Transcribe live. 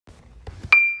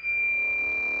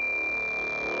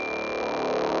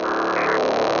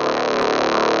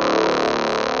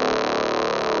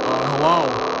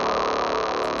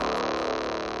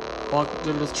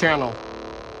welcome to this channel.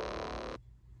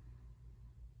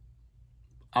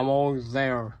 I'm always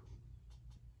there.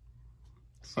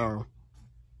 So,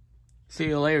 see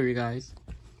you later, you guys.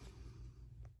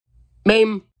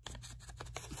 Mame.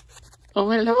 Oh,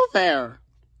 hello there.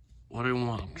 What do you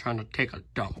want? I'm trying to take a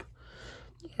dump.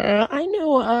 I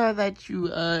know, that you,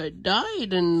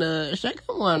 died in the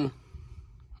second one.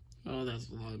 Oh,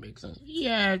 that makes sense.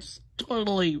 Yeah, it's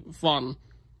totally fun.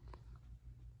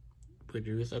 Would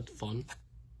you said fun?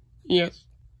 Yes.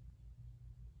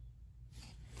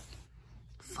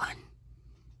 Fun.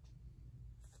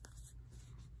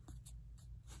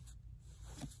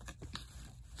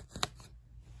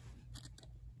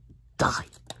 Die.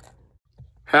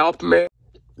 Help me.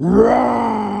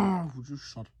 Would you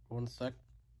shut up 1 sec?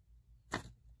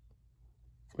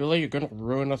 Really? You're gonna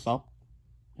ruin us up?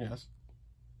 Yes.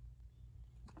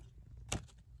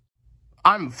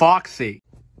 I'm Foxy.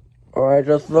 Alright,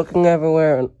 just looking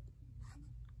everywhere and...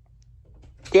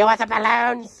 Do you want the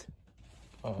balloons?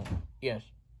 Yes.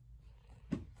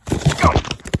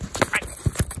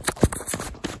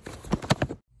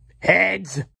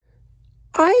 Heads!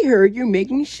 I heard you're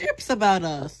making ships about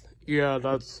us. Yeah,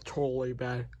 that's totally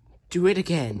bad. Do it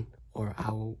again, or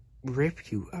I'll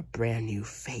rip you a brand new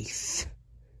face.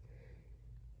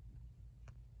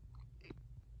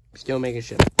 Still making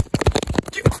ship.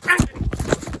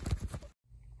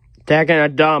 Taking a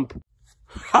dump.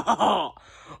 I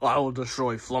will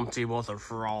destroy Flumpty once and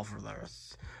for all for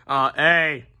this.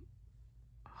 Hey.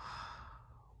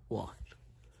 What?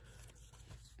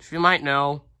 If you might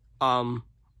know,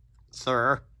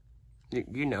 sir,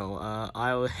 you know,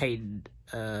 I hate,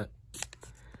 I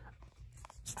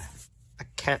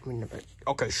can't remember.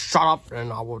 Okay, shut up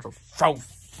and I will just throw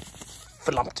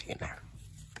Flumpty in there.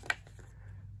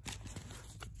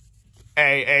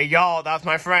 Hey, y'all, that's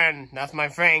my friend. That's my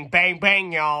friend. Bang,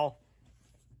 bang, y'all.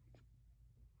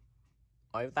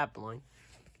 Why is that blind?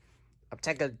 I'll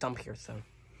take a dump here, so.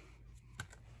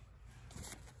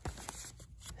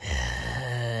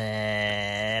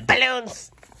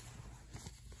 Balloons!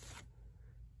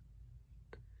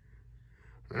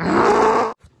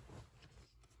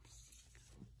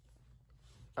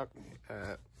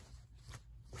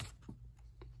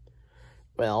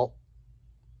 Well.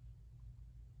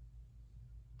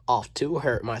 Off to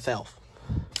hurt myself.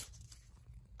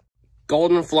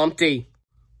 Golden Flumpty.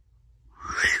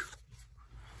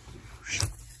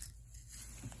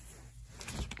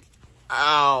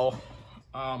 Ow.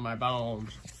 Oh, my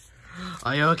bones.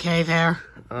 Are you okay there?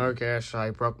 Oh, gosh, I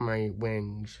broke my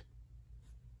wings.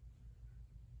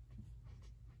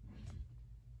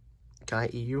 Can I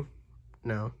eat you?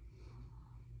 No.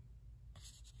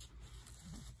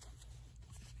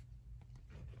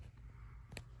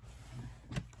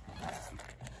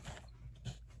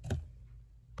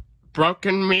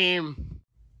 Broken meme.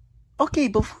 Okay,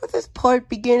 before this part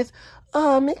begins,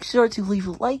 make sure to leave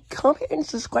a like, comment, and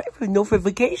subscribe for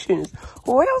notifications,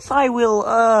 or else I will,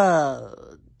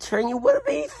 turn you one of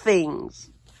these things.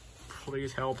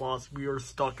 Please help us. We are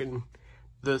stuck in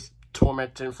this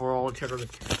tormenting for all eternity.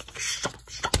 Stop.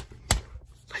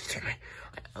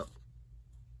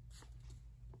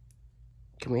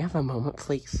 Can we have a moment,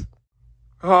 please?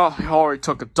 Oh, I already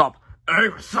took a dump. Hey,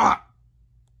 what's up?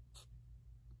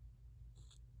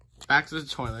 Back to the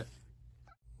toilet.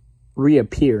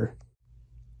 Reappear.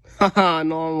 Haha,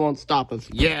 no one won't stop us.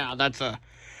 Yeah, that's a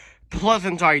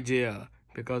pleasant idea.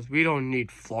 Because we don't need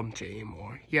Flumpty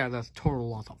anymore. Yeah, that's total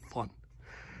lots of fun.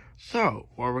 So,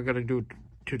 what are we gonna do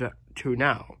to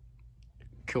now?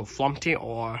 Kill Flumpty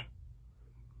or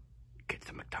get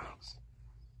the McDonald's?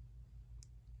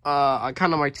 I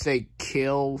kinda might say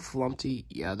kill Flumpty.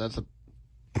 Yeah, that's a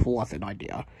pleasant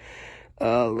idea.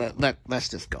 Let's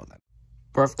just go then.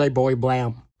 Birthday boy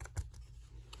Blam.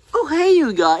 Oh, hey,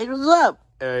 you guys, what's up?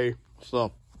 Hey, what's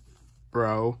up,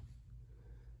 bro?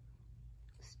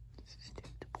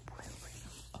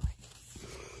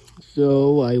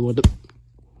 So, I want to...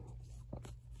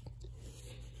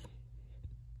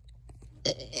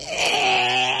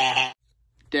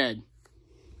 Dead.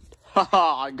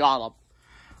 Haha, I got him.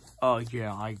 Oh,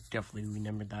 yeah, I definitely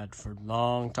remember that for a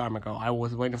long time ago. I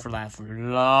was waiting for that for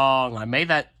long. I made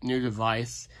that new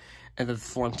device. And then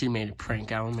Flumpty made a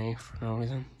prank out of me for no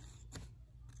reason.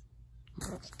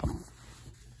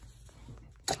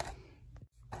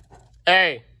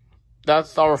 Hey,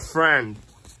 that's our friend.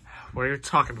 What are you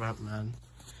talking about, man?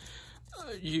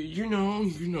 You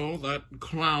know that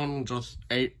clown just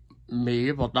ate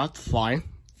me, but that's fine.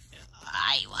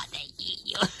 I want to eat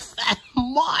you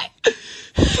more.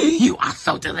 You are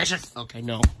so delicious. Okay,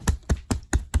 no.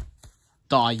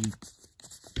 Die, you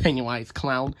Pennywise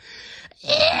clown.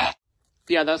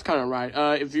 Yeah, that's kind of right.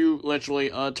 If you literally,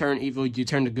 turn evil, you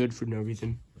turn to good for no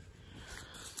reason.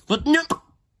 But no!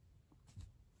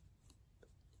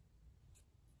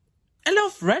 Hello,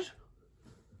 Fred!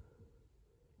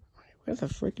 Where the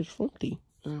frick is Flumpty?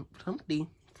 Flumpty.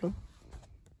 Oh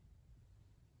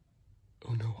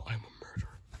no, I'm a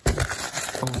murderer.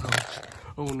 Oh no.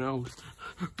 Oh no.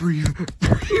 Breathe.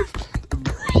 Breathe.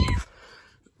 Breathe.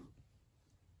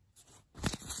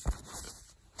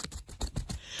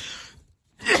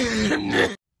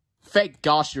 Thank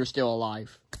gosh you're still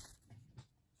alive.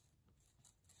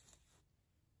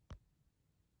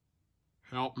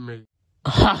 Help me.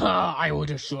 I will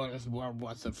destroy this world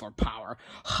wasn't for power.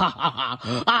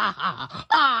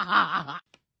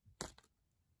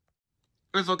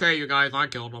 It's okay, you guys. I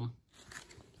killed him.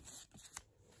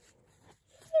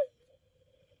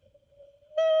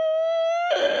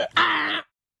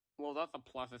 Well, that's a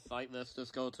pleasant sight. Let's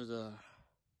just go to the...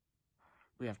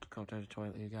 We have to go to the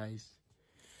toilet, you guys.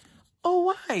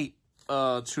 Oh, why?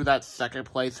 To that second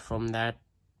place from that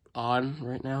on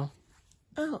right now.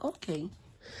 Oh, okay.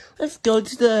 Let's go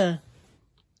to the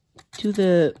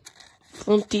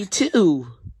Flumpty 2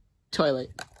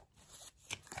 toilet.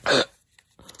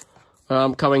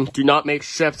 I'm coming. Do not make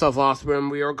ships of us when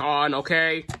we are gone,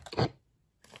 okay?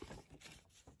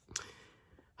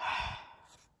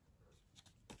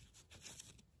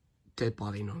 Dead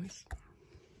body noise.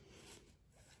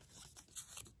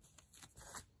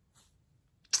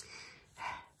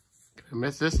 I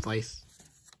miss this place.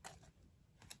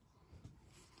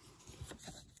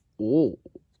 Oh,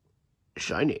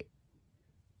 shiny.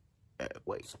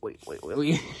 Wait.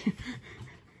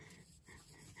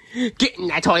 Get in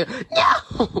that toilet.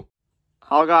 No!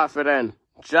 How got fit in?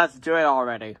 Just do it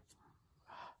already.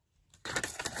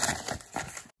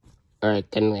 Alright,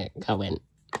 then we go in.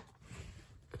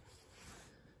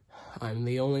 I'm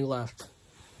the only left.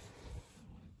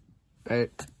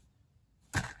 Right.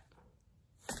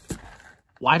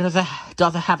 Why does it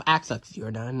have access?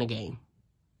 You're not in the game.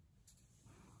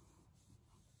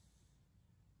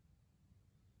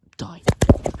 Die.